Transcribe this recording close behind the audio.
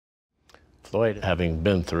Floyd, having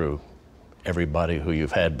been through everybody who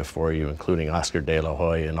you've had before you, including Oscar De La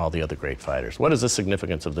Hoya and all the other great fighters, what is the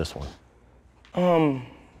significance of this one?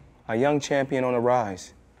 A young champion on the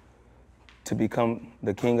rise to become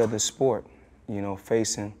the king of the sport, you know,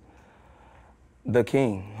 facing the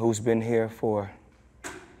king who's been here for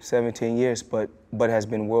 17 years, but has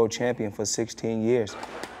been world champion for 16 years.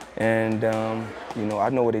 And, you know, I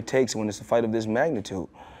know what it takes when it's a fight of this magnitude.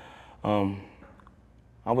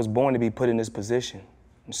 I was born to be put in this position.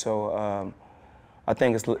 So I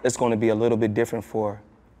think it's going to be a little bit different for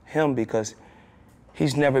him because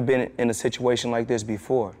he's never been in a situation like this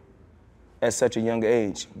before at such a young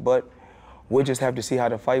age. But we'll just have to see how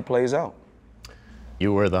the fight plays out.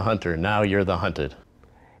 You were the hunter, now you're the hunted.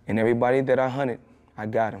 And everybody that I hunted, I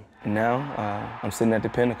got him. And now I'm sitting at the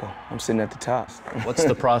pinnacle. I'm sitting at the top. What's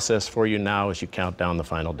the process for you now as you count down the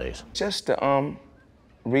final days? Just to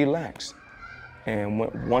relax. And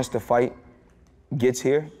once the fight gets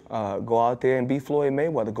here, go out there and be Floyd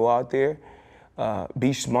Mayweather. Go out there,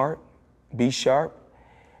 be smart, be sharp,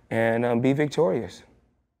 and be victorious.